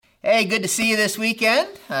Hey, good to see you this weekend.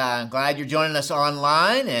 I'm glad you're joining us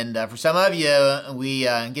online, and for some of you, we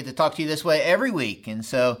get to talk to you this way every week, and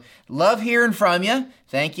so love hearing from you.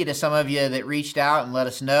 Thank you to some of you that reached out and let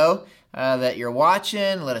us know that you're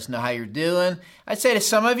watching, let us know how you're doing. I'd say to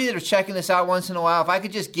some of you that are checking this out once in a while, if I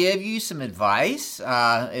could just give you some advice,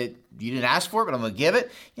 you didn't ask for it, but I'm going to give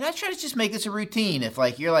it. I try to just make this a routine. If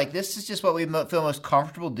you're like, this is just what we feel most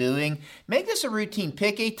comfortable doing, make this a routine.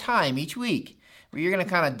 Pick a time each week where you're going to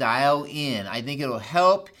kind of dial in. I think it'll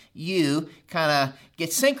help you kind of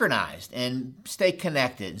get synchronized and stay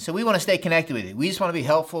connected. And so we want to stay connected with you. We just want to be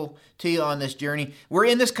helpful to you on this journey. We're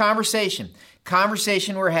in this conversation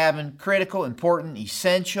we're having, critical, important,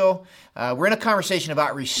 essential. We're in a conversation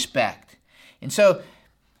about respect. And so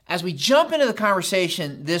as we jump into the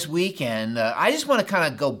conversation this weekend, I just want to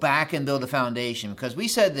kind of go back and build a foundation, because we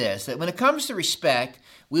said this, that when it comes to respect,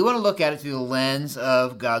 we want to look at it through the lens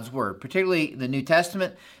of God's Word, particularly the New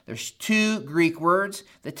Testament. There's two Greek words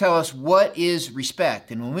that tell us what is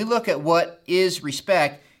respect. And when we look at what is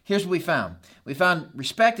respect, here's what we found. We found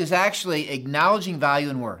respect is actually acknowledging value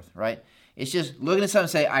and worth, right? It's just looking at something and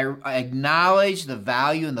say, I acknowledge the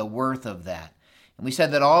value and the worth of that. And we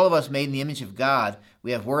said that all of us made in the image of God,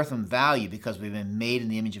 we have worth and value because we've been made in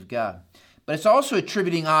the image of God. But it's also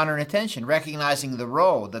attributing honor and attention, recognizing the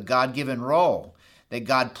role, the God-given role that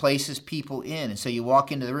God places people in. And so you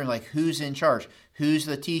walk into the room like, who's in charge? Who's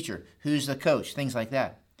the teacher? Who's the coach? Things like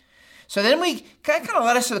that. So then we kind of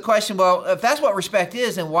led us to the question, well, if that's what respect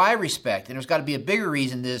is, then why respect? And there's got to be a bigger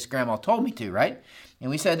reason this grandma told me to, right? And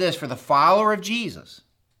we said this, for the follower of Jesus,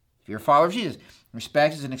 if you're a follower of Jesus,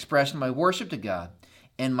 respect is an expression of my worship to God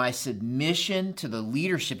and my submission to the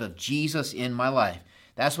leadership of Jesus in my life.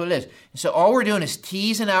 That's what it is. And so all we're doing is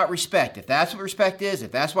teasing out respect. If that's what respect is,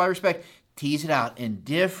 if that's why respect, tease it out in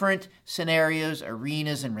different scenarios,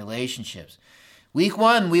 arenas, and relationships. Week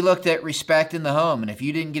 1, we looked at respect in the home. And if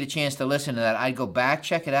you didn't get a chance to listen to that, I'd go back,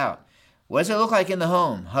 check it out. What does it look like in the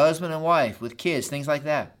home? Husband and wife, with kids, things like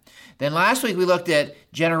that. Then last week, we looked at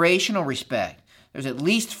generational respect. There's at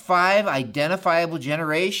least 5 identifiable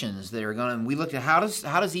generations that are going, and we looked at how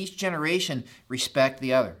does each generation respect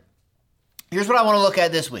the other. Here's what I want to look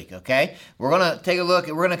at this week, okay? We're going to take a look,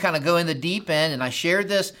 we're going to kind of go in the deep end, and I shared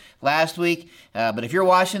this last week, but if you're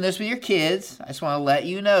watching this with your kids, I just want to let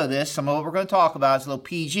you know this. Some of what we're going to talk about is a little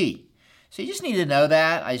PG. So you just need to know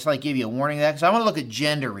that. I just like to give you a warning of that, because I want to look at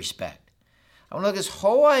gender respect. I want to look at this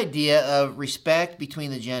whole idea of respect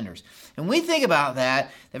between the genders. And when we think about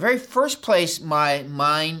that, the very first place my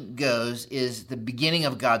mind goes is the beginning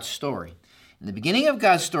of God's story. In the beginning of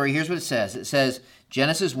God's story, here's what it says. It says,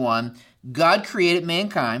 Genesis 1, God created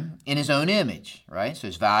mankind in his own image, right? So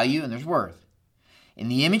there's value and there's worth. In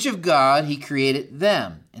the image of God, he created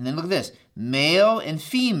them. And then look at this. Male and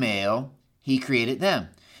female, he created them.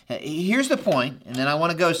 Here's the point, and then I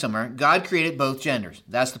want to go somewhere. God created both genders.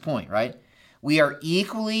 That's the point, right? We are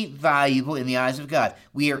equally valuable in the eyes of God.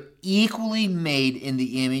 We are equally made in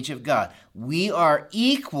the image of God. We are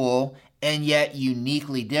equal and yet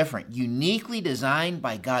uniquely different. Uniquely designed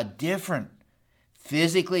by God, different.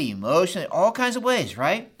 Physically, emotionally, all kinds of ways,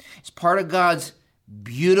 right? It's part of God's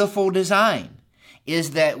beautiful design,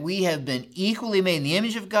 is that we have been equally made in the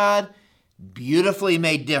image of God, beautifully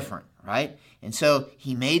made different, right? And so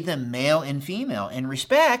he made them male and female. And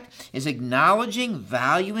respect is acknowledging,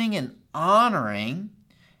 valuing, and honoring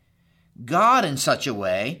God in such a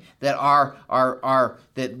way that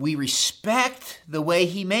that we respect the way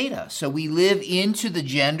he made us. So we live into the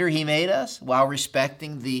gender he made us while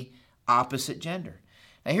respecting the opposite gender.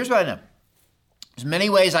 Now here's what I know. There's many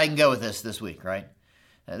ways I can go with this week, right?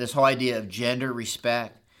 This whole idea of gender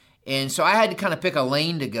respect. And so I had to kind of pick a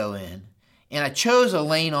lane to go in. And I chose a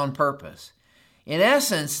lane on purpose. In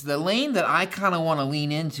essence, the lane that I kind of want to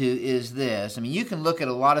lean into is this. I mean, you can look at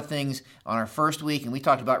a lot of things on our first week, and we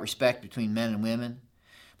talked about respect between men and women.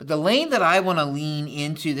 But the lane that I want to lean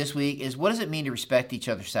into this week is, what does it mean to respect each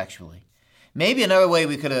other sexually? Maybe another way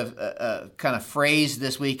we could have kind of phrased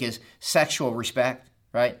this week is sexual respect,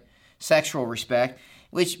 right? Sexual respect,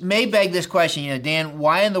 which may beg this question, Dan,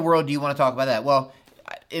 why in the world do you want to talk about that? Well,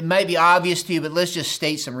 it might be obvious to you, but let's just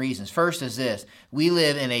state some reasons. First is this. We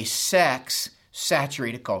live in a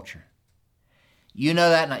sex-saturated culture. You know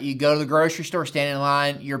that. You go to the grocery store, stand in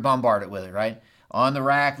line, you're bombarded with it, right? On the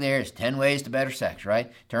rack there is 10 ways to better sex,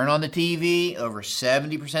 right? Turn on the TV, over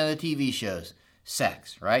 70% of the TV shows,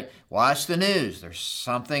 sex, right? Watch the news, there's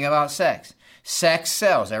something about sex. Sex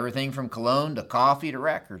sells, everything from cologne to coffee to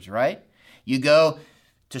records, right? You go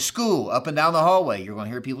to school, up and down the hallway, you're going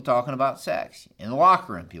to hear people talking about sex. In the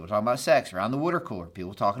locker room, people talking about sex. Around the water cooler,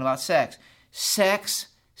 people talking about sex. Sex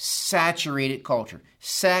saturated culture,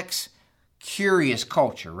 sex-curious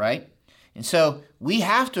culture, right? And so we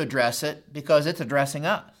have to address it because it's addressing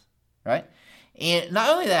us, right? And not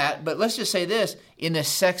only that, but let's just say this, in this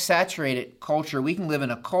sex-saturated culture, we can live in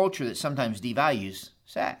a culture that sometimes devalues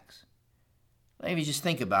sex. Maybe just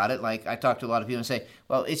think about it. Like I talk to a lot of people and say,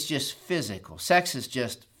 well, it's just physical. Sex is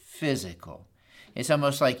just physical. It's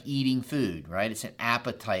almost like eating food, right? It's an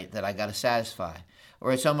appetite that I got to satisfy.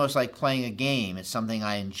 Or it's almost like playing a game. It's something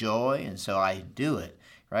I enjoy, and so I do it,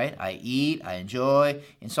 right? I eat, I enjoy,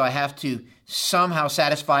 and so I have to somehow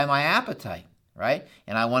satisfy my appetite, right?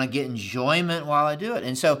 And I want to get enjoyment while I do it.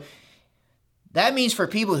 And so that means for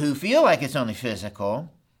people who feel like it's only physical,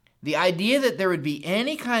 the idea that there would be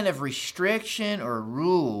any kind of restriction or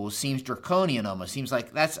rules seems draconian almost. Seems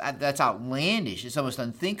like that's outlandish. It's almost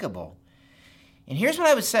unthinkable. And here's what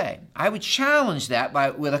I would say. I would challenge that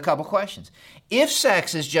with a couple questions. If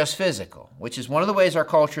sex is just physical, which is one of the ways our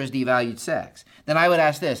culture has devalued sex, then I would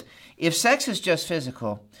ask this. If sex is just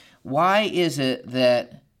physical, why is it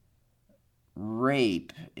that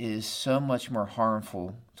rape is so much more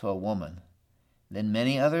harmful to a woman than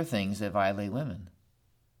many other things that violate women?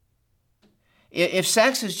 If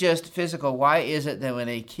sex is just physical, why is it that when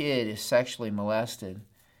a kid is sexually molested,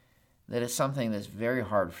 that it's something that's very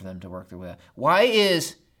hard for them to work their way out? Why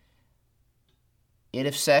is it,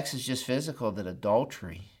 if sex is just physical, that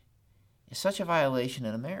adultery is such a violation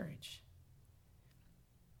in a marriage?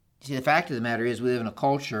 You see, the fact of the matter is we live in a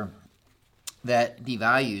culture that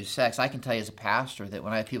devalues sex. I can tell you as a pastor that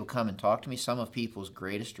when I have people come and talk to me, some of people's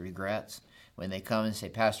greatest regrets when they come and say,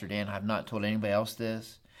 Pastor Dan, I've not told anybody else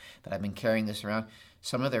this, but I've been carrying this around.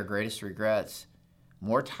 Some of their greatest regrets,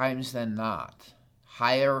 more times than not,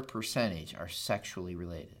 higher percentage, are sexually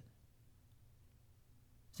related.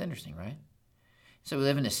 It's interesting, right? So we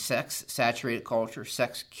live in a sex-saturated culture,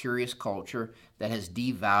 sex-curious culture that has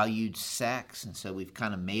devalued sex, and so we've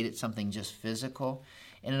kind of made it something just physical.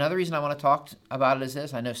 And another reason I want to talk about it is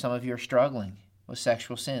this. I know some of you are struggling with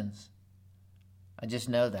sexual sins. I just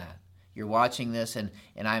know that. You're watching this, and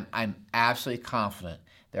I'm absolutely confident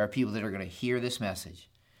there are people that are going to hear this message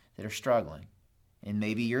that are struggling. And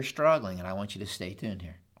maybe you're struggling, and I want you to stay tuned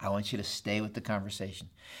here. I want you to stay with the conversation.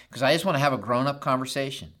 Because I just want to have a grown-up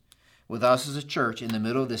conversation with us as a church in the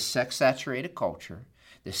middle of this sex-saturated culture,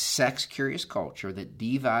 this sex-curious culture that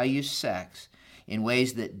devalues sex in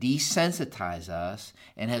ways that desensitize us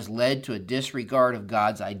and has led to a disregard of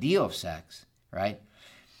God's ideal of sex, right?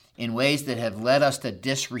 In ways that have led us to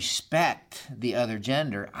disrespect the other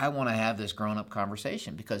gender. I want to have this grown-up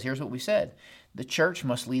conversation because here's what we said. The church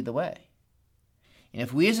must lead the way. And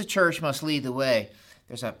if we as a church must lead the way,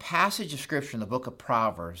 there's a passage of Scripture in the book of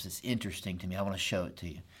Proverbs that's interesting to me. I want to show it to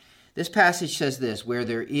you. This passage says this, where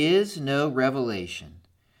there is no revelation,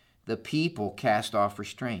 the people cast off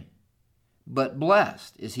restraint. But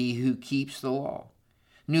blessed is he who keeps the law.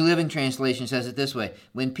 New Living Translation says it this way,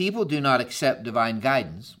 when people do not accept divine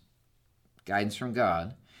guidance from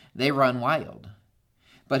God, they run wild.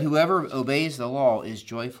 But whoever obeys the law is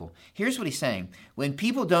joyful. Here's what he's saying. When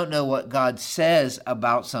people don't know what God says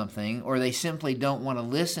about something, or they simply don't want to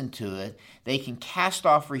listen to it, they can cast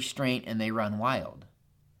off restraint and they run wild.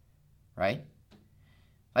 Right?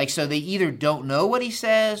 Like, so they either don't know what he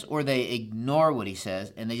says or they ignore what he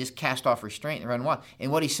says and they just cast off restraint and run wild.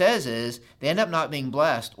 And what he says is they end up not being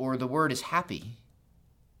blessed, or the word is happy.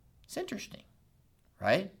 It's interesting,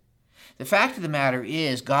 right? The fact of the matter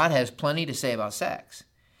is God has plenty to say about sex.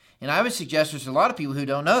 And I would suggest there's a lot of people who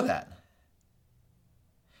don't know that.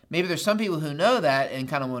 Maybe there's some people who know that and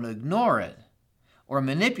kind of want to ignore it or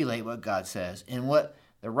manipulate what God says. And what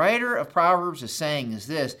the writer of Proverbs is saying is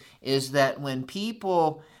this, is that when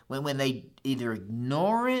people, when they either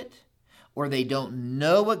ignore it or they don't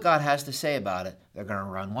know what God has to say about it, they're going to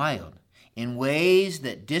run wild in ways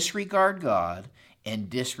that disregard God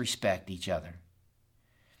and disrespect each other.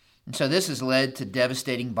 And so this has led to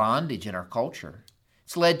devastating bondage in our culture.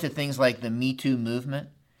 It's led to things like the Me Too movement.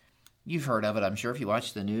 You've heard of it, I'm sure, if you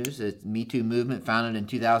watch the news. The Me Too movement, founded in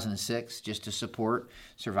 2006 just to support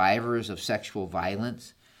survivors of sexual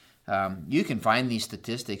violence. You can find these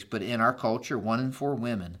statistics, but in our culture, 1 in 4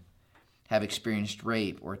 women have experienced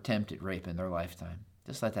rape or attempted rape in their lifetime.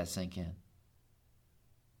 Just let that sink in.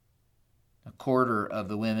 1/4 of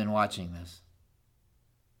the women watching this.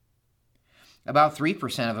 About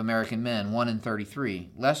 3% of American men, 1 in 33,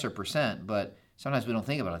 lesser percent, but sometimes we don't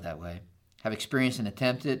think about it that way, have experienced an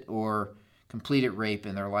attempted or completed rape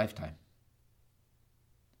in their lifetime.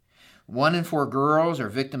 1 in 4 girls are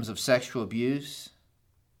victims of sexual abuse.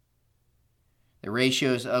 The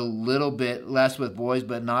ratio is a little bit less with boys,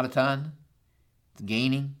 but not a ton. It's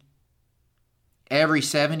gaining. Every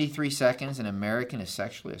 73 seconds, an American is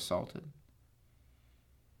sexually assaulted.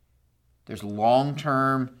 There's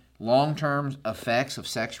long-term effects of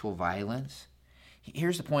sexual violence.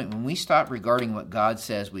 Here's the point. When we stop regarding what God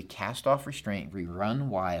says, we cast off restraint, we run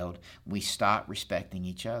wild, we stop respecting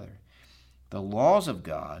each other. The laws of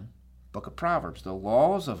God, Book of Proverbs, the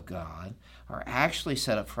laws of God are actually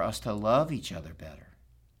set up for us to love each other better.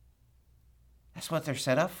 That's what they're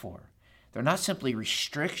set up for. They're not simply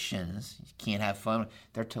restrictions. You can't have fun.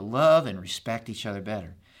 They're to love and respect each other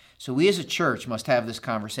better. So we as a church must have this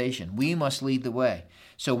conversation. We must lead the way.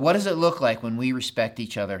 So what does it look like when we respect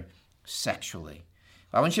each other sexually?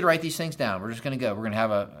 I want you to write these things down. We're just going to go. We're going to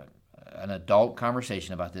have an adult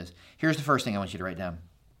conversation about this. Here's the first thing I want you to write down.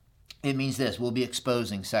 It means this. We'll be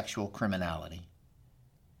exposing sexual criminality.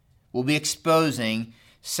 We'll be exposing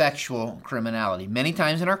sexual criminality. Many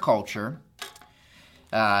times in our culture,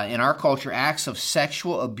 acts of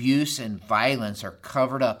sexual abuse and violence are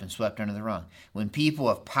covered up and swept under the rug. When people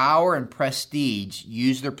of power and prestige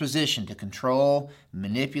use their position to control,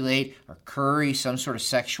 manipulate, or curry some sort of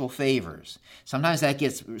sexual favors, sometimes that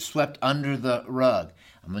gets swept under the rug.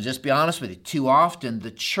 I'm going to just be honest with you. Too often, the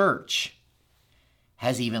church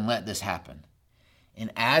has even let this happen.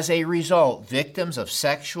 And as a result, victims of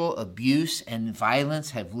sexual abuse and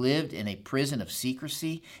violence have lived in a prison of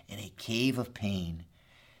secrecy, in a cave of pain.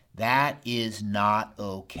 That is not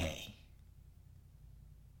okay.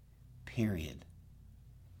 Period.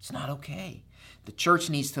 It's not okay. The church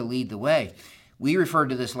needs to lead the way. We referred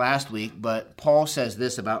to this last week, but Paul says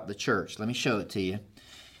this about the church. Let me show it to you.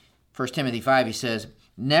 1 Timothy 5, he says,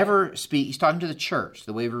 never speak, he's talking to the church,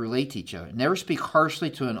 the way we relate to each other. Never speak harshly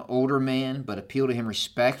to an older man, but appeal to him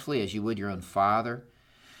respectfully as you would your own father.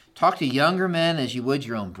 Talk to younger men as you would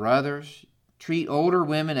your own brothers. Treat older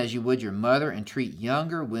women as you would your mother, and treat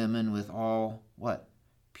younger women with all, what?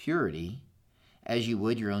 Purity, as you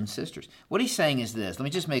would your own sisters. What he's saying is this. Let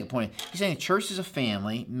me just make a point. He's saying the church is a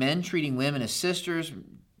family, men treating women as sisters,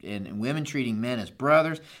 and women treating men as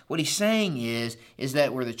brothers. What he's saying is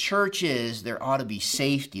that where the church is, there ought to be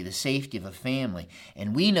safety, the safety of a family.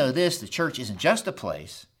 And we know this, the church isn't just a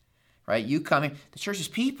place, right? You coming, the church is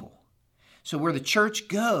people. So where the church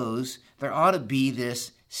goes, there ought to be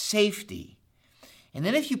this safety. And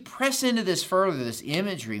then if you press into this further, this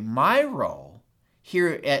imagery, my role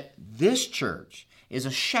here at this church is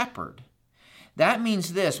a shepherd. That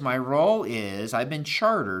means this, my role is, I've been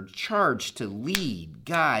charged to lead,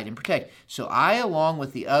 guide, and protect. So I, along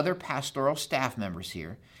with the other pastoral staff members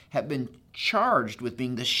here, have been charged with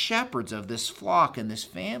being the shepherds of this flock and this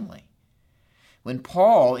family. When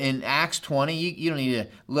Paul, in Acts 20, you don't need to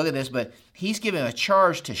look at this, but he's giving a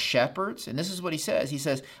charge to shepherds, and this is what he says. He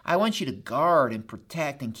says, I want you to guard and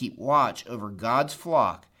protect and keep watch over God's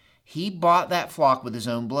flock. He bought that flock with his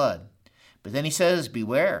own blood. But then he says,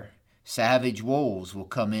 beware. Savage wolves will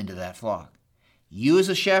come into that flock. You as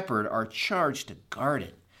a shepherd are charged to guard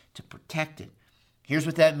it, to protect it. Here's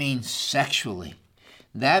what that means sexually.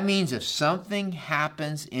 That means if something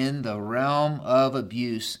happens in the realm of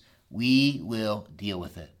abuse, we will deal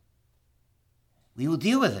with it. We will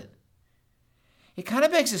deal with it. It kind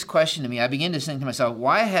of begs this question to me. I begin to think to myself,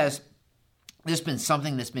 why has this been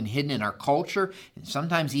something that's been hidden in our culture and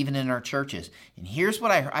sometimes even in our churches? And here's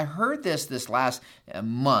what I heard this last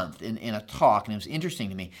month in a talk, and it was interesting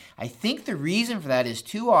to me. I think the reason for that is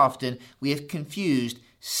too often we have confused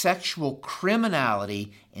sexual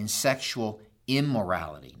criminality and sexual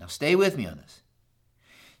immorality. Now stay with me on this.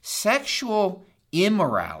 Sexual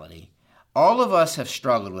immorality, all of us have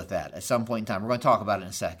struggled with that at some point in time. We're going to talk about it in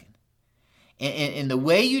a second. And the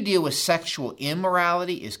way you deal with sexual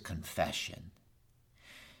immorality is confession.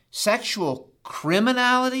 Sexual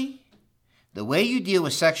criminality, the way you deal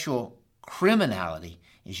with sexual criminality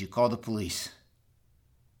is you call the police.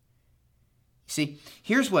 See,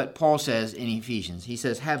 here's what Paul says in Ephesians. He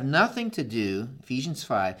says, have nothing to do, Ephesians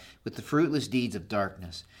 5, with the fruitless deeds of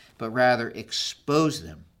darkness, but rather expose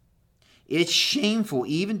them. It's shameful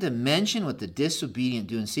even to mention what the disobedient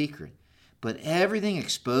do in secret. But everything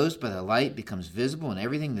exposed by the light becomes visible, and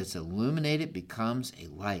everything that's illuminated becomes a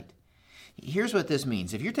light. Here's what this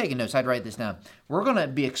means. If you're taking notes, I'd write this down. We're going to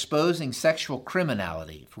be exposing sexual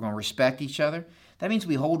criminality. If we're going to respect each other, that means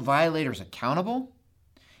we hold violators accountable,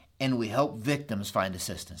 and we help victims find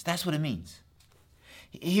assistance. That's what it means.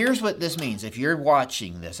 Here's what this means. If you're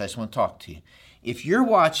watching this, I just want to talk to you. If you're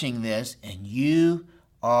watching this and you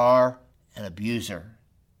are an abuser,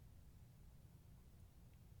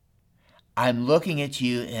 I'm looking at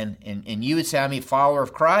you, and you would say, I'm a follower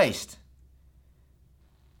of Christ.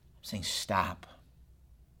 I'm saying, stop.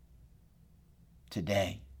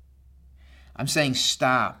 Today. I'm saying,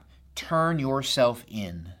 stop. turn yourself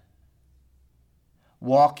in.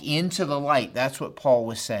 Walk into the light. That's what Paul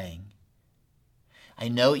was saying. I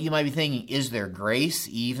know what you might be thinking. Is there grace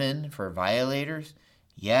even for violators?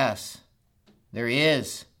 Yes, there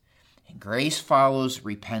is. And grace follows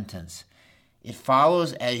repentance. It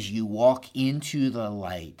follows as you walk into the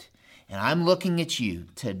light. And I'm looking at you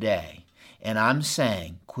today, and I'm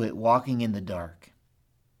saying, quit walking in the dark.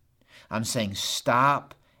 I'm saying,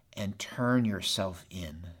 stop and turn yourself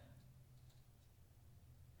in.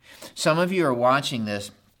 Some of you are watching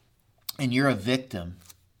this, and you're a victim.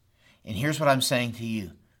 And here's what I'm saying to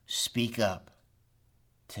you. Speak up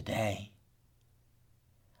today.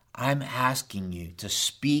 I'm asking you to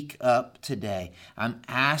speak up today. I'm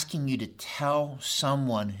asking you to tell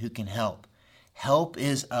someone who can help. Help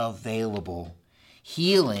is available.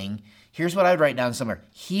 Healing, here's what I'd write down somewhere.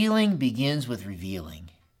 Healing begins with revealing.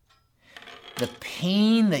 The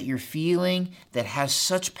pain that you're feeling that has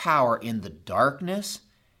such power in the darkness,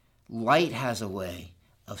 light has a way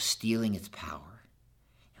of stealing its power.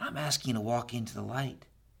 And I'm asking you to walk into the light.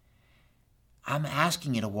 I'm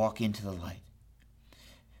asking you to walk into the light.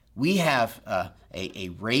 We have a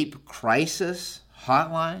rape crisis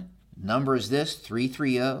hotline. Number is this,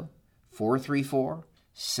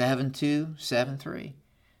 330-434-7273.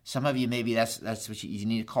 Some of you, maybe that's what you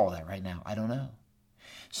need to call that right now. I don't know.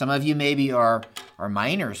 Some of you maybe are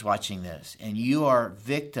minors watching this, and you are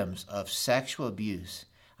victims of sexual abuse.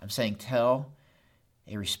 I'm saying tell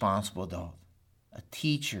a responsible adult, a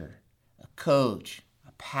teacher, a coach,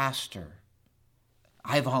 a pastor.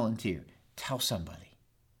 I volunteer. Tell somebody.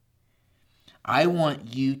 I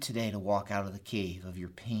want you today to walk out of the cave of your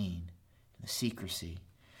pain and the secrecy.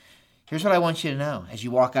 Here's what I want you to know. As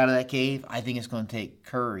you walk out of that cave, I think it's going to take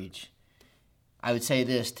courage. I would say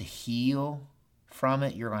this, to heal from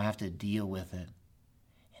it, you're going to have to deal with it.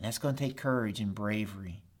 And that's going to take courage and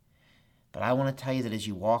bravery. But I want to tell you that as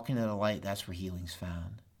you walk into the light, that's where healing's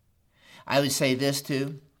found. I would say this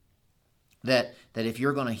too, that if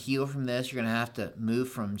you're going to heal from this, you're going to have to move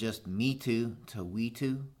from just me too to we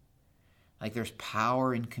too. Like there's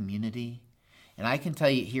power in community. And I can tell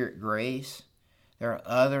you here at Grace, there are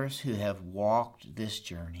others who have walked this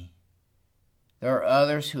journey. There are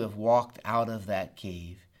others who have walked out of that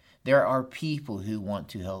cave. There are people who want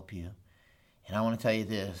to help you. And I want to tell you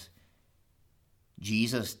this.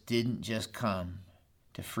 Jesus didn't just come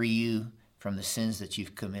to free you from the sins that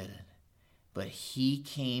you've committed, but he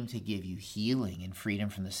came to give you healing and freedom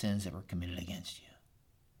from the sins that were committed against you.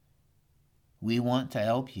 We want to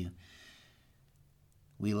help you.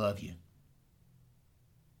 We love you.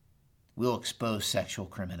 We'll expose sexual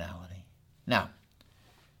criminality. Now,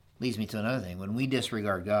 leads me to another thing. When we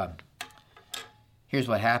disregard God, here's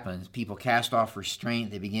what happens. People cast off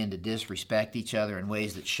restraint. They begin to disrespect each other in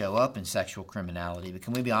ways that show up in sexual criminality. But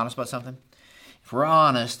can we be honest about something? If we're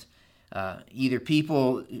honest, either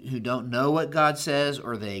people who don't know what God says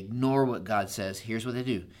or they ignore what God says, here's what they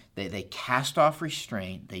do. They cast off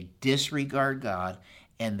restraint. They disregard God.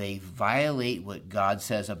 And they violate what God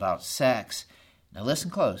says about sex. Now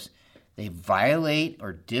listen close. They violate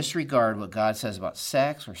or disregard what God says about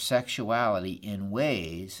sex or sexuality in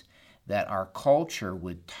ways that our culture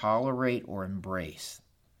would tolerate or embrace.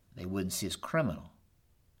 They wouldn't see as criminal.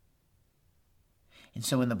 And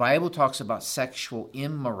so when the Bible talks about sexual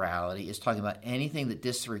immorality, it's talking about anything that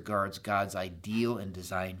disregards God's ideal and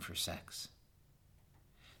design for sex.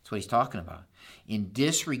 That's what he's talking about. In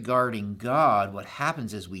disregarding God, what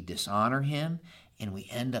happens is we dishonor him and we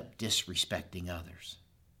end up disrespecting others.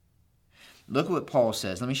 Look at what Paul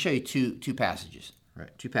says. Let me show you two passages. Right,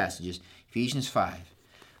 two passages. Ephesians 5.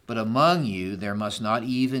 But among you there must not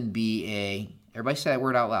even be everybody say that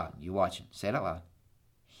word out loud. You watch it. Say it out loud.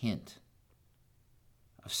 Hint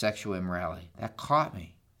of sexual immorality. That caught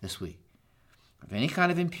me this week. Of any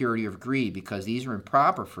kind of impurity or greed, because these are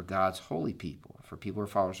improper for God's holy people, for people who are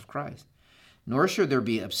followers of Christ. Nor should there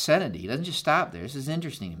be obscenity. It doesn't just stop there. This is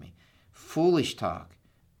interesting to me. Foolish talk,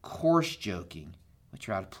 coarse joking, which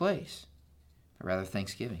are out of place, but rather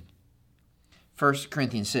thanksgiving. 1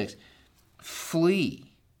 Corinthians 6, flee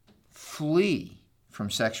from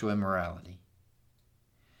sexual immorality.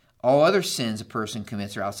 All other sins a person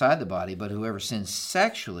commits are outside the body, but whoever sins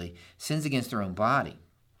sexually sins against their own body.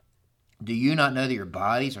 Do you not know that your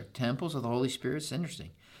bodies are temples of the Holy Spirit? It's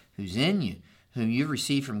interesting. Who's in you, whom you've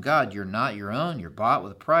received from God. You're not your own. You're bought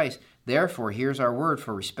with a price. Therefore, here's our word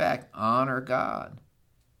for respect. Honor God.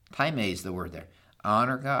 Time is the word there.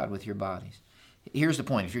 Honor God with your bodies. Here's the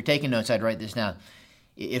point. If you're taking notes, I'd write this down.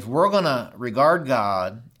 If we're going to regard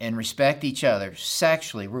God and respect each other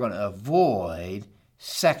sexually, we're going to avoid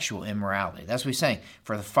sexual immorality. That's what he's saying.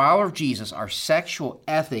 For the follower of Jesus, our sexual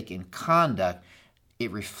ethic and conduct, it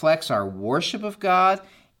reflects our worship of God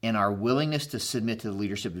and our willingness to submit to the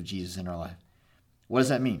leadership of Jesus in our life. What does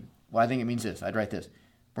that mean? Well, I think it means this. I'd write this.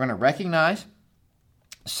 We're going to recognize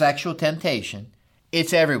sexual temptation.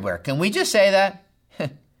 It's everywhere. Can we just say that?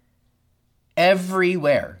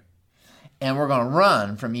 Everywhere. And we're going to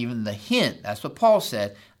run from even the hint, that's what Paul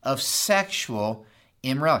said, of sexual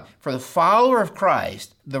immorality. For the follower of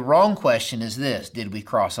Christ, the wrong question is this: did we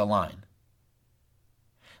cross a line?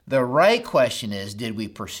 The right question is, did we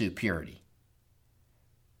pursue purity?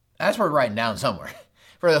 That's worth writing down somewhere.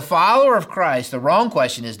 For the follower of Christ, the wrong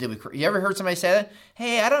question is, you ever heard somebody say that?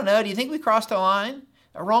 Hey, I don't know, do you think we crossed a line?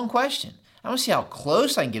 A wrong question. I want to see how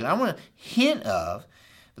close I can get. I want a hint of.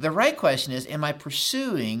 But the right question is, am I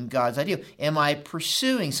pursuing God's ideal? Am I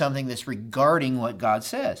pursuing something that's regarding what God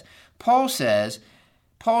says? Paul says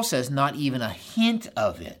not even a hint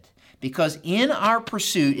of it. Because in our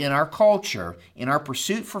pursuit, in our culture, in our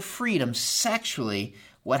pursuit for freedom sexually,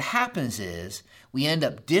 what happens is we end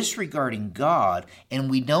up disregarding God, and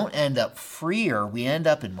we don't end up freer. We end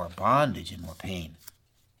up in more bondage and more pain.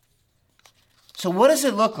 So what does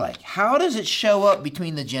it look like? How does it show up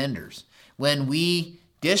between the genders when we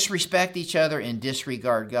disrespect each other and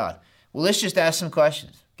disregard God? Well, let's just ask some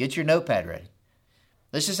questions. Get your notepad ready.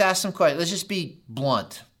 Let's just ask some questions. Let's just be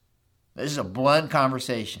blunt. This is a blunt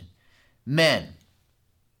conversation. Men.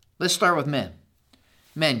 Let's start with men.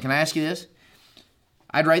 Men, can I ask you this?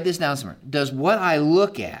 I'd write this down somewhere. Does what I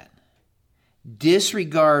look at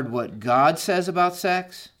disregard what God says about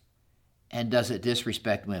sex, and does it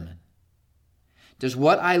disrespect women? Does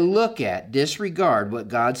what I look at disregard what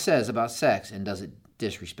God says about sex, and does it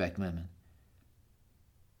disrespect women?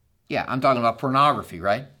 Yeah, I'm talking about pornography,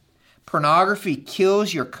 right? Pornography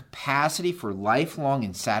kills your capacity for lifelong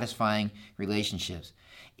and satisfying relationships.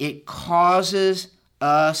 It causes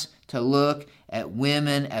us to look at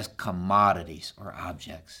women as commodities or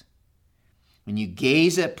objects. When you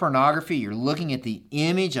gaze at pornography, you're looking at the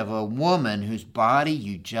image of a woman whose body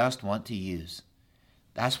you just want to use.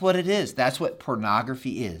 That's what it is. That's what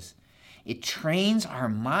pornography is. It trains our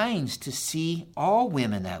minds to see all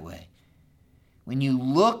women that way. When you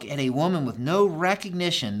look at a woman with no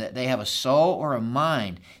recognition that they have a soul or a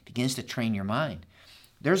mind, it begins to train your mind.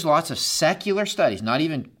 There's lots of secular studies, not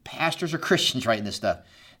even pastors or Christians writing this stuff,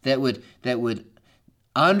 that would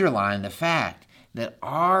underline the fact that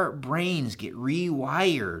our brains get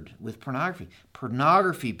rewired with pornography.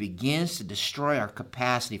 Pornography begins to destroy our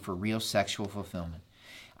capacity for real sexual fulfillment.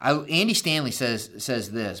 Andy Stanley says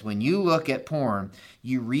this: when you look at porn,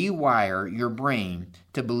 you rewire your brain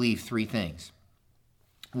to believe three things.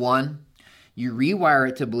 One, you rewire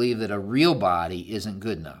it to believe that a real body isn't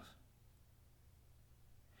good enough.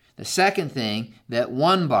 The second thing, that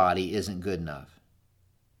one body isn't good enough.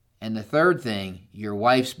 And the third thing, your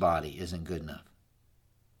wife's body isn't good enough.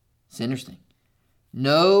 It's interesting.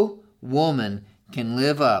 No woman can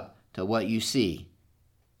live up to what you see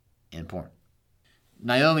in porn.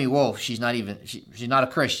 Naomi Wolf, she's not a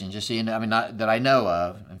Christian, just so you know, not that I know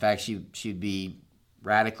of. In fact, she'd be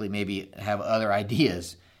radically maybe have other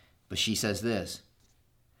ideas, but she says this: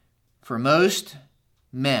 for most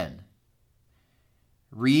men,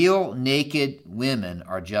 real naked women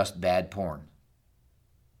are just bad porn.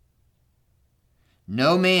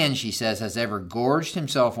 No man, she says, has ever gorged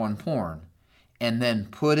himself on porn and then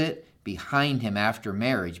put it behind him after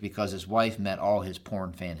marriage because his wife met all his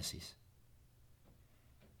porn fantasies.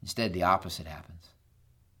 Instead, the opposite happens.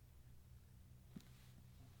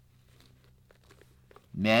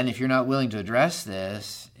 Men, if you're not willing to address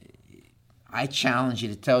this, I challenge you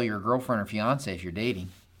to tell your girlfriend or fiance if you're dating,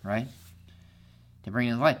 right? To bring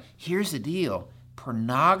it to light. Here's the deal.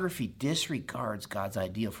 Pornography disregards God's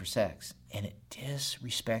ideal for sex, and it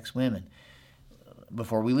disrespects women.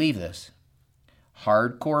 Before we leave this,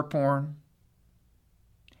 hardcore porn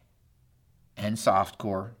and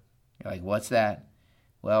softcore. You're like, what's that?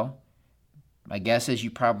 Well, my guess is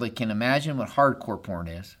you probably can imagine what hardcore porn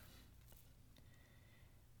is.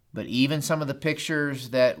 But even some of the pictures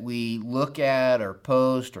that we look at or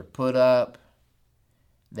post or put up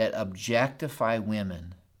that objectify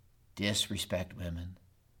women, disrespect women,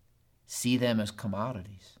 see them as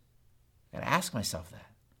commodities. I gotta ask myself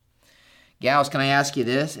that. Gals, can I ask you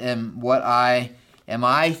this? Am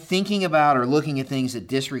I thinking about or looking at things that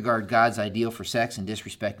disregard God's ideal for sex and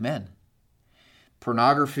disrespect men?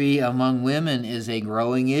 Pornography among women is a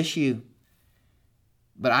growing issue.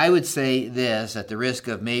 But I would say this, at the risk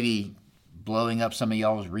of maybe blowing up some of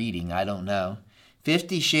y'all's reading, I don't know.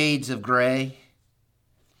 50 Shades of Grey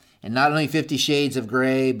And not only 50 Shades of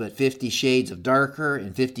Gray, but 50 Shades of Darker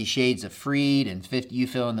and 50 Shades of Freed and 50, you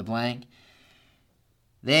fill in the blank.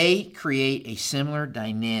 They create a similar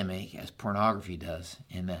dynamic as pornography does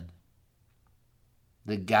in men.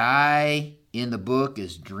 The guy in the book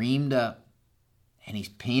is dreamed up, and he's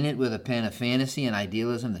painted with a pen of fantasy and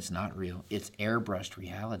idealism that's not real. It's airbrushed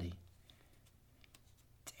reality.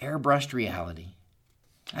 It's airbrushed reality.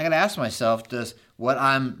 I got to ask myself, does what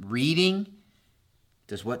I'm reading,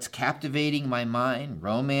 does what's captivating my mind,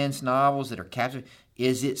 romance novels that are captivating,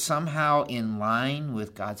 is it somehow in line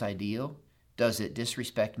with God's ideal? Does it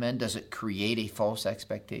disrespect men? Does it create a false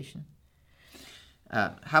expectation?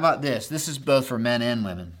 How about this? This is both for men and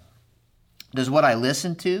women. Does what I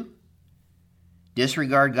listen to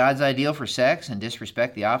disregard God's ideal for sex and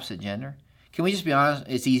disrespect the opposite gender? Can we just be honest?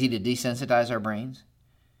 It's easy to desensitize our brains.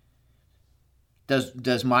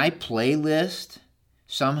 Does my playlist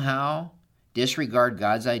somehow disregard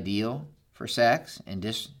God's ideal for sex and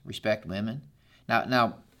disrespect women?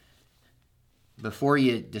 Now, before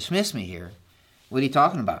you dismiss me here, what are you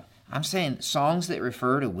talking about? I'm saying songs that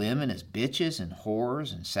refer to women as bitches and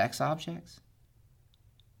whores and sex objects.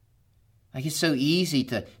 Like, it's so easy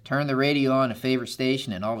to turn the radio on a favorite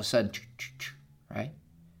station and all of a sudden, right?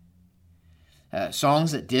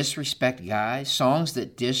 Songs that disrespect guys, songs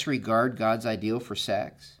that disregard God's ideal for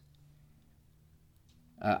sex.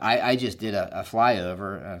 I just did a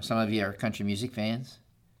flyover. Some of you are country music fans.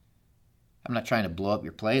 I'm not trying to blow up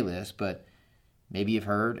your playlist, but maybe you've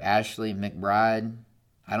heard Ashley McBryde,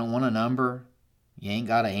 I Don't Want a Number, You Ain't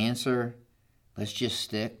Got to Answer, Let's Just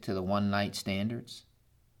Stick to the One-Night Standards.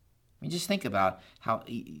 I mean, just think about how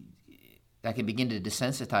that can begin to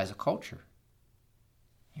desensitize a culture.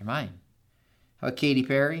 Your mind. How about Katy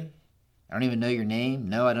Perry? I don't even know your name.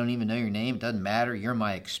 No, I don't even know your name. It doesn't matter. You're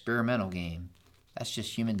my experimental game. That's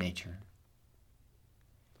just human nature.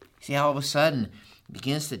 See how all of a sudden it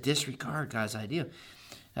begins to disregard God's ideal.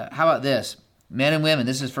 How about this? Men and women,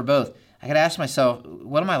 this is for both. I got to ask myself,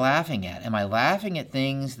 what am I laughing at? Am I laughing at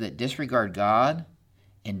things that disregard God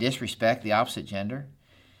and disrespect the opposite gender?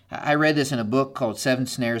 I read this in a book called Seven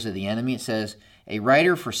Snares of the Enemy. It says, a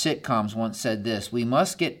writer for sitcoms once said this: we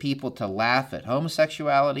must get people to laugh at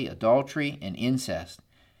homosexuality, adultery, and incest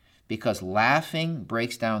because laughing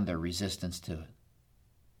breaks down their resistance to it.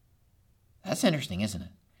 That's interesting, isn't it?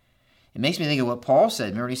 It makes me think of what Paul said.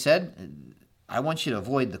 Remember what he said? I want you to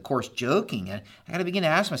avoid the coarse joking. I got to begin to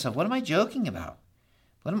ask myself, what am I joking about?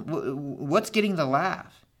 What's getting the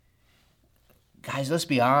laugh? Guys, let's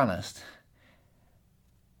be honest.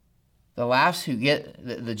 The laughs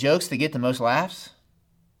the jokes that get the most laughs,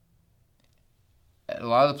 a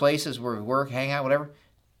lot of the places where we work, hang out, whatever,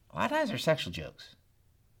 a lot of times are sexual jokes,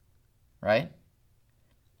 right?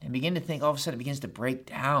 And begin to think, all of a sudden it begins to break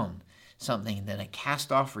down something, and then I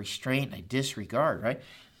cast off restraint, and I disregard, right?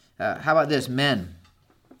 How about this, men?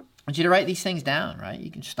 I want you to write these things down, right?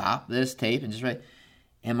 You can stop this tape and just write,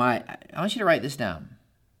 I want you to write this down.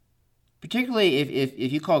 Particularly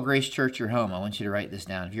if you call Grace Church your home, I want you to write this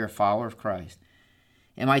down. If you're a follower of Christ,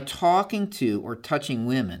 am I talking to or touching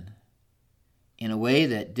women in a way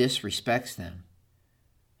that disrespects them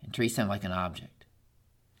and treats them like an object?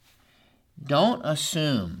 Don't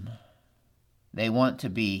assume they want to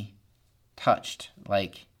be touched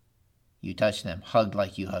like you touch them, hugged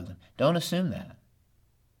like you hug them. Don't assume that.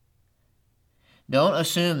 Don't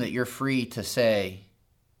assume that you're free to say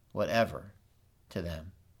whatever to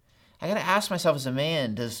them. I got to ask myself as a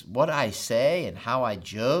man, does what I say and how I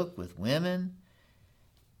joke with women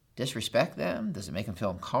disrespect them? Does it make them feel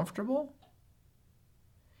uncomfortable?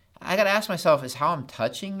 I got to ask myself, is how I'm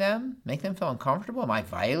touching them make them feel uncomfortable? Am I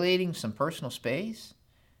violating some personal space?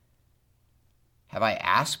 Have I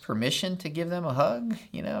asked permission to give them a hug?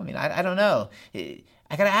 I don't know. I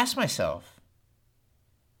got to ask myself,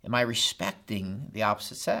 am I respecting the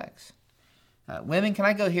opposite sex? Women, can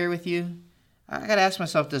I go here with you? I got to ask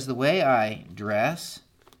myself, does the way I dress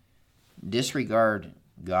disregard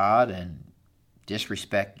God and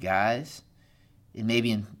disrespect guys? And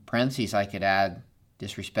maybe in parentheses I could add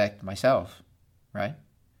disrespect myself, right?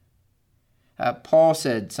 Paul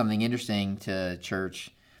said something interesting to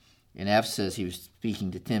church in Ephesus. He was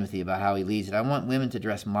speaking to Timothy about how he leads it. I want women to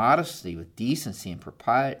dress modestly with decency and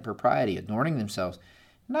propriety, adorning themselves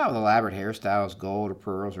not with elaborate hairstyles, gold or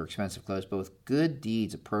pearls or expensive clothes, but with good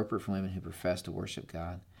deeds appropriate for women who profess to worship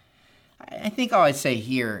God. I think all I'd say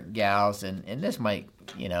here, gals, and this might,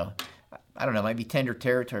 I don't know, might be tender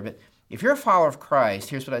territory, but if you're a follower of Christ,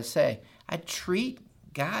 here's what I'd say. I'd treat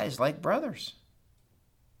guys like brothers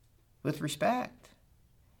with respect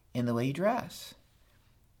in the way you dress.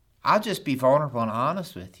 I'll just be vulnerable and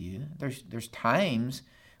honest with you. There's times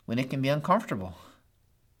when it can be uncomfortable.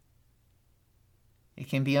 It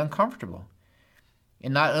can be uncomfortable.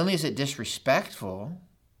 And not only is it disrespectful,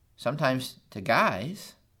 sometimes to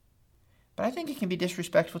guys, but I think it can be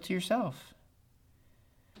disrespectful to yourself.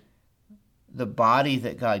 The body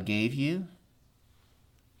that God gave you,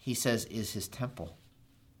 he says, is his temple.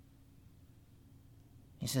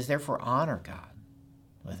 He says, therefore, honor God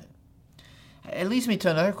with it. It leads me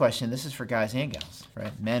to another question. This is for guys and gals,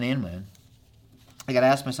 right? Men and women. I got to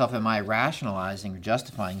ask myself, am I rationalizing or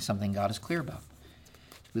justifying something God is clear about?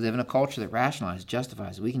 We live in a culture that rationalizes,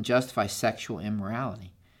 justifies. We can justify sexual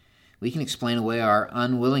immorality. We can explain away our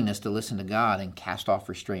unwillingness to listen to God and cast off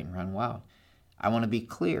restraint and run wild. I want to be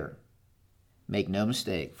clear. Make no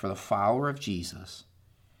mistake, for the follower of Jesus,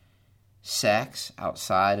 sex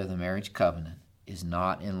outside of the marriage covenant is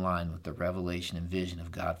not in line with the revelation and vision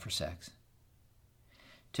of God for sex.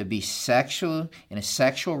 To be sexual in a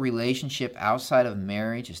sexual relationship outside of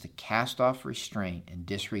marriage is to cast off restraint and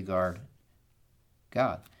disregard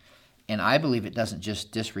God. And I believe it doesn't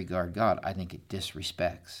just disregard God, I think it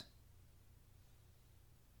disrespects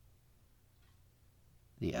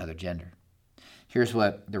the other gender. Here's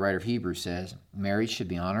what the writer of Hebrews says: marriage should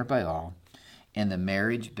be honored by all, and the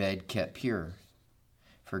marriage bed kept pure,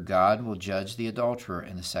 for God will judge the adulterer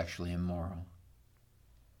and the sexually immoral.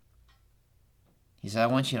 He said, I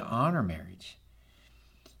want you to honor marriage.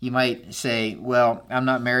 You might say, well, I'm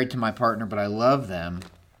not married to my partner, but I love them,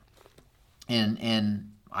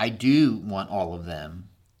 and I do want all of them.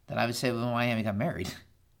 Then I would say, well, why haven't you got married?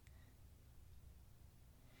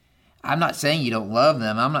 I'm not saying you don't love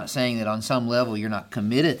them. I'm not saying that on some level you're not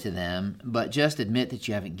committed to them, but just admit that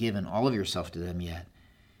you haven't given all of yourself to them yet.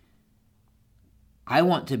 I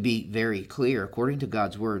want to be very clear. According to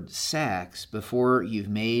God's word, sex, before you've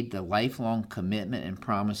made the lifelong commitment and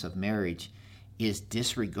promise of marriage, is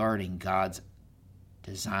disregarding God's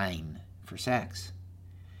design for sex.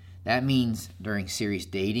 That means during serious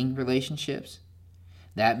dating relationships.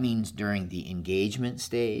 That means during the engagement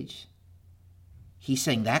stage. He's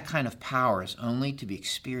saying that kind of power is only to be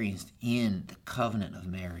experienced in the covenant of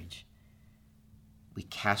marriage. We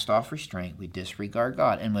cast off restraint, we disregard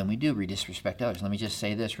God, and when we do, we disrespect others. Let me just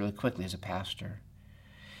say this really quickly as a pastor.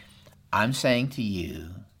 I'm saying to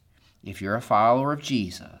you, if you're a follower of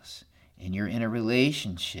Jesus, and you're in a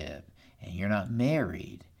relationship, and you're not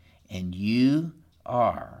married, and you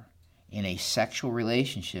are in a sexual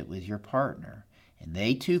relationship with your partner, and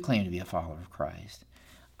they too claim to be a follower of Christ,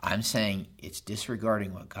 I'm saying it's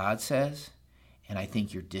disregarding what God says, and I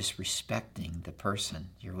think you're disrespecting the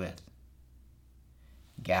person you're with.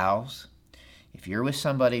 Gals, if you're with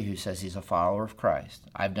somebody who says he's a follower of Christ,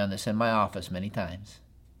 I've done this in my office many times,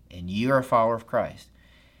 and you're a follower of Christ,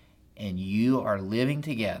 and you are living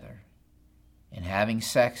together and having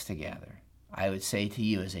sex together, I would say to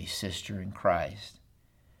you as a sister in Christ,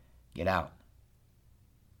 get out.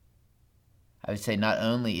 I would say not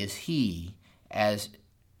only is he as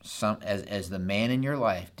the man in your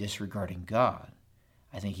life disregarding God,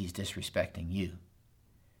 I think he's disrespecting you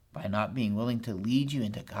by not being willing to lead you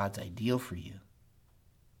into God's ideal for you.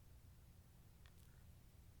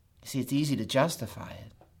 See, it's easy to justify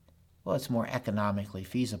it. Well, it's more economically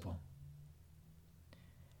feasible.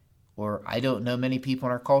 Or I don't know many people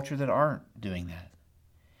in our culture that aren't doing that.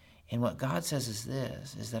 And what God says is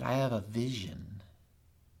this, is that I have a vision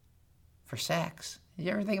for sex. Did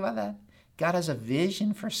you ever think about that? God has a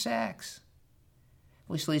vision for sex.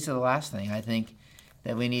 Which leads to the last thing I think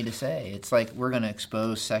that we need to say. It's like we're going to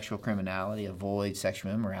expose sexual criminality, avoid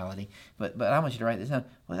sexual immorality, but I want you to write this down.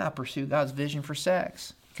 Well, I pursue God's vision for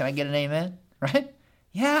sex. Can I get an amen? Right?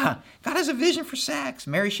 Yeah, God has a vision for sex.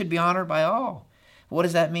 Marriage should be honored by all. What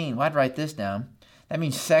does that mean? Well, I'd write this down. That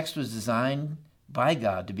means sex was designed by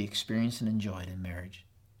God to be experienced and enjoyed in marriage.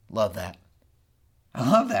 Love that. I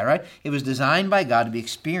love that, right? It was designed by God to be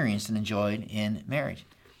experienced and enjoyed in marriage.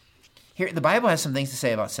 Here, the Bible has some things to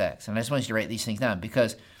say about sex, and I just want you to write these things down,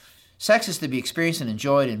 because sex is to be experienced and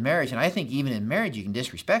enjoyed in marriage, and I think even in marriage you can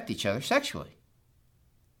disrespect each other sexually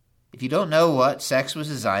if you don't know what sex was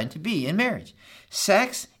designed to be in marriage.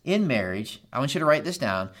 Sex in marriage, I want you to write this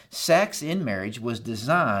down, sex in marriage was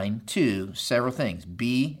designed to several things,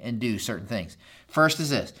 be and do certain things. First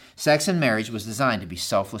is this, sex in marriage was designed to be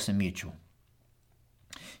selfless and mutual.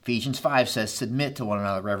 Ephesians 5 says, submit to one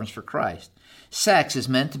another, reverence for Christ. Sex is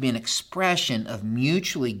meant to be an expression of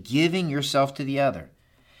mutually giving yourself to the other.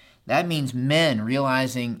 That means men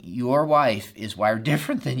realizing your wife is wired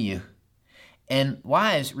different than you, and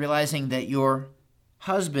wives realizing that your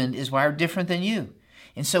husband is wired different than you.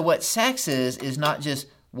 And so what sex is not just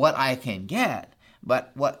what I can get,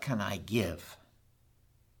 but what can I give?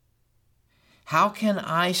 How can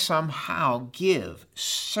I somehow give,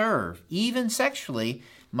 serve, even sexually,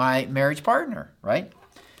 my marriage partner, right?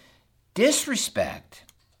 Disrespect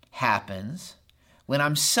happens when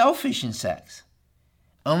I'm selfish in sex,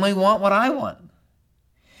 only want what I want.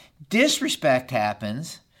 Disrespect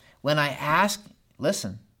happens when I ask,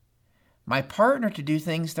 listen, my partner to do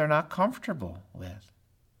things they're not comfortable with.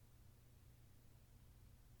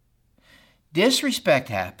 Disrespect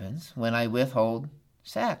happens when I withhold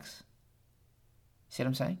sex. See what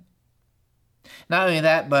I'm saying? Not only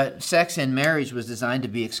that, but sex in marriage was designed to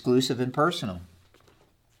be exclusive and personal.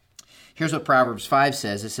 Here's what Proverbs 5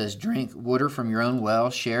 says. It says, drink water from your own well,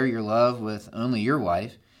 share your love with only your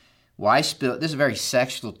wife. Why spill? This is a very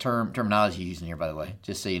sexual terminology used in here, by the way,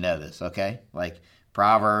 just so you know this, okay? Like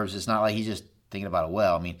Proverbs, it's not like he's just thinking about a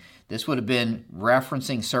well. I mean, this would have been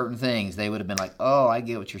referencing certain things. They would have been like, oh, I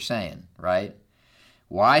get what you're saying, right?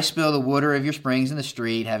 Why spill the water of your springs in the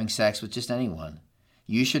street, having sex with just anyone?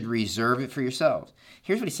 You should reserve it for yourselves.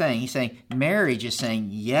 Here's what he's saying. He's saying marriage is saying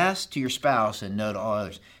yes to your spouse and no to all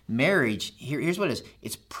others. Marriage, here's what it is.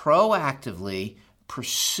 It's proactively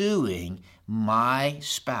pursuing my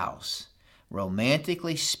spouse,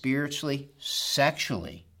 romantically, spiritually,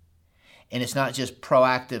 sexually. And it's not just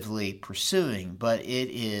proactively pursuing, but it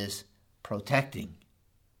is protecting.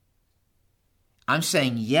 I'm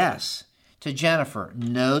saying yes to Jennifer,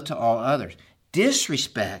 no to all others.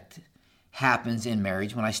 Disrespect happens in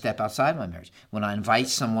marriage when I step outside my marriage, when I invite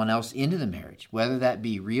someone else into the marriage, whether that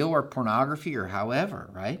be real or pornography or however,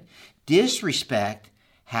 right? Disrespect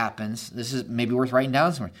happens, this is maybe worth writing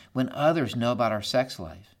down somewhere, when others know about our sex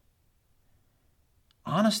life.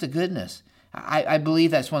 Honest to goodness, I believe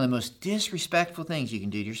that's one of the most disrespectful things you can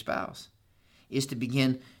do to your spouse, is to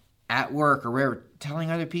begin at work or wherever telling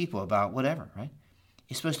other people about whatever, right?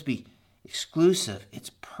 It's supposed to be exclusive,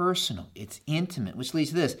 it's personal, it's intimate, which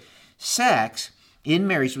leads to this. Sex in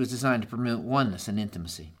marriage was designed to promote oneness and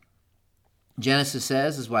intimacy. Genesis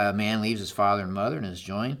says, this is why a man leaves his father and mother and is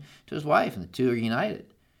joined to his wife, and the two are united.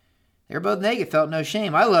 They were both naked, felt no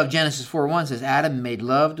shame. I love Genesis 4:1 says, Adam made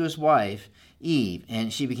love to his wife, Eve,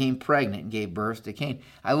 and she became pregnant and gave birth to Cain.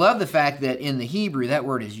 I love the fact that in the Hebrew, that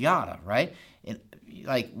word is yada, right? And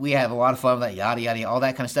like we have a lot of fun with that, yada, yada, all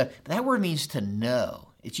that kind of stuff. But that word means to know.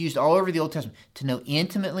 It's used all over the Old Testament, to know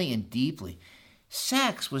intimately and deeply.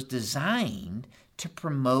 Sex was designed to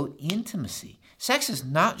promote intimacy. Sex is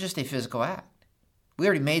not just a physical act. We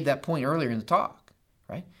already made that point earlier in the talk,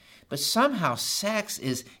 right? But somehow sex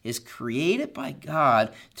is created by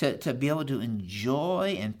God to be able to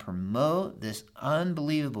enjoy and promote this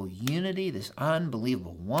unbelievable unity, this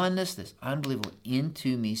unbelievable oneness, this unbelievable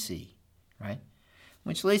intimacy, right?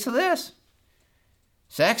 Which leads to this.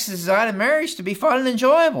 Sex is designed in marriage to be fun and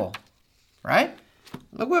enjoyable, right?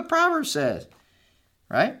 Look what Proverbs says.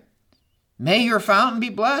 Right? May your fountain be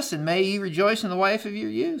blessed, and may you rejoice in the wife of your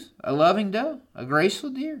youth, a loving doe, a graceful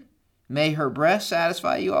deer. May her breast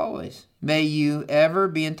satisfy you always. May you ever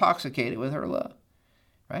be intoxicated with her love.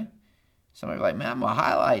 Right? Somebody like, man, I'm going to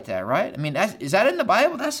highlight that, right? I mean, is that in the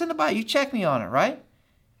Bible? That's in the Bible. You check me on it, right?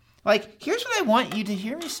 Like, here's what I want you to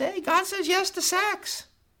hear me say. God says yes to sex.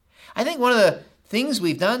 I think one of the things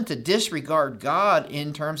we've done to disregard God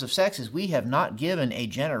in terms of sex is we have not given a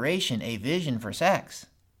generation a vision for sex.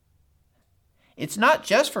 It's not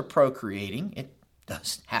just for procreating. It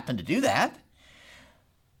does happen to do that.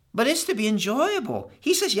 But it's to be enjoyable.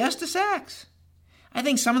 He says yes to sex. I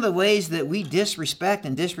think some of the ways that we disrespect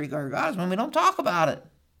and disregard God is when we don't talk about it.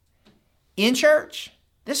 In church,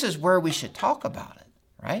 this is where we should talk about it,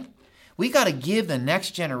 right? We got to give the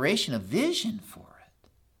next generation a vision for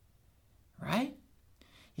it, right?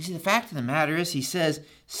 You see, the fact of the matter is, he says,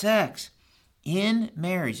 sex in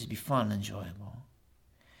marriage is to be fun and enjoyable.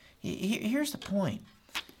 Here's the point.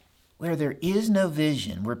 Where there is no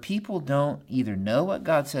vision, where people don't either know what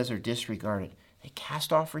God says or disregard it, they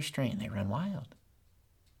cast off restraint and they run wild.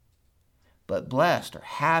 But blessed or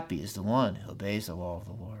happy is the one who obeys the law of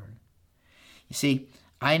the Lord. You see,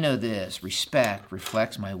 I know this. Respect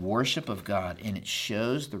reflects my worship of God, and it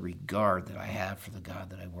shows the regard that I have for the God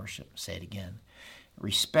that I worship. Say it again.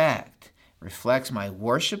 Respect reflects my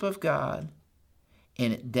worship of God,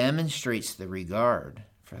 and it demonstrates the regard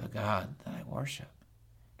for the God that I worship.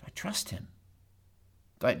 Do I trust him?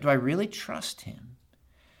 Do I really trust him?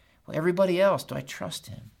 Well, everybody else, do I trust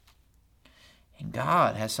him? And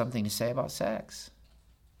God has something to say about sex.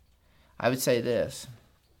 I would say this.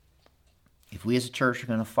 If we as a church are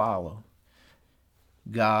going to follow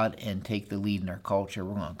God and take the lead in our culture,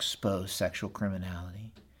 we're going to expose sexual criminality.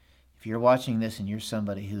 If you're watching this and you're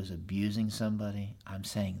somebody who is abusing somebody, I'm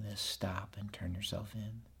saying this, stop and turn yourself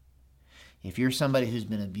in. If you're somebody who's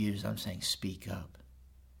been abused, I'm saying speak up.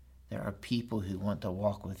 There are people who want to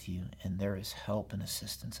walk with you, and there is help and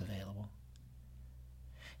assistance available.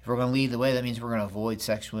 If we're going to lead the way, that means we're going to avoid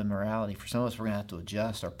sexual immorality. For some of us, we're going to have to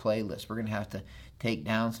adjust our playlist. We're going to have to take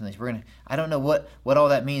down some things. I don't know what all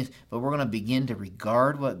that means, but we're going to begin to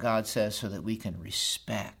regard what God says so that we can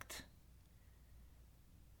respect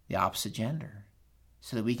the opposite gender,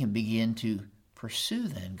 so that we can begin to pursue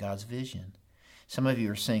then God's vision. Some of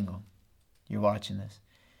you are single. You're watching this.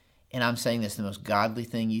 And I'm saying this, the most godly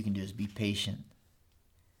thing you can do is be patient.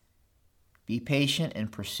 Be patient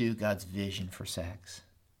and pursue God's vision for sex.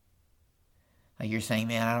 Like you're saying,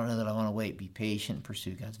 man, I don't know that I want to wait. Be patient and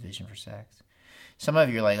pursue God's vision for sex. Some of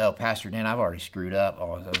you are like, oh, Pastor Dan, I've already screwed up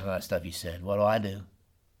all that stuff you said. What do I do?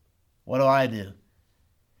 What do I do?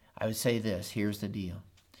 I would say this. Here's the deal.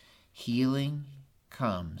 Healing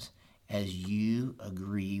comes as you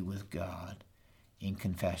agree with God in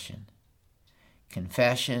confession.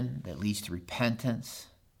 Confession that leads to repentance.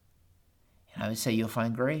 And I would say you'll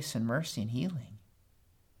find grace and mercy and healing.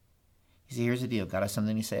 You see, here's the deal. God has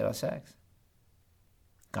something to say about sex.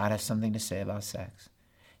 God has something to say about sex.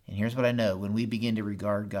 And here's what I know. When we begin to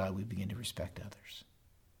regard God, we begin to respect others.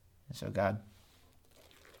 And so God,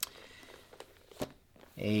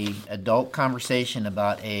 an adult conversation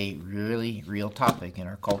about a really real topic in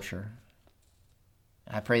our culture.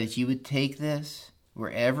 I pray that you would take this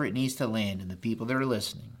wherever it needs to land in the people that are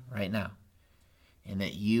listening right now, and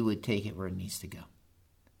that you would take it where it needs to go.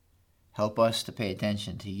 Help us to pay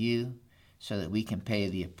attention to you so that we can pay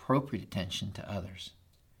the appropriate attention to others.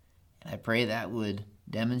 And I pray that would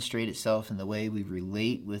demonstrate itself in the way we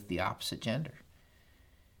relate with the opposite gender.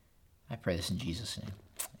 I pray this in Jesus' name.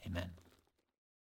 Amen.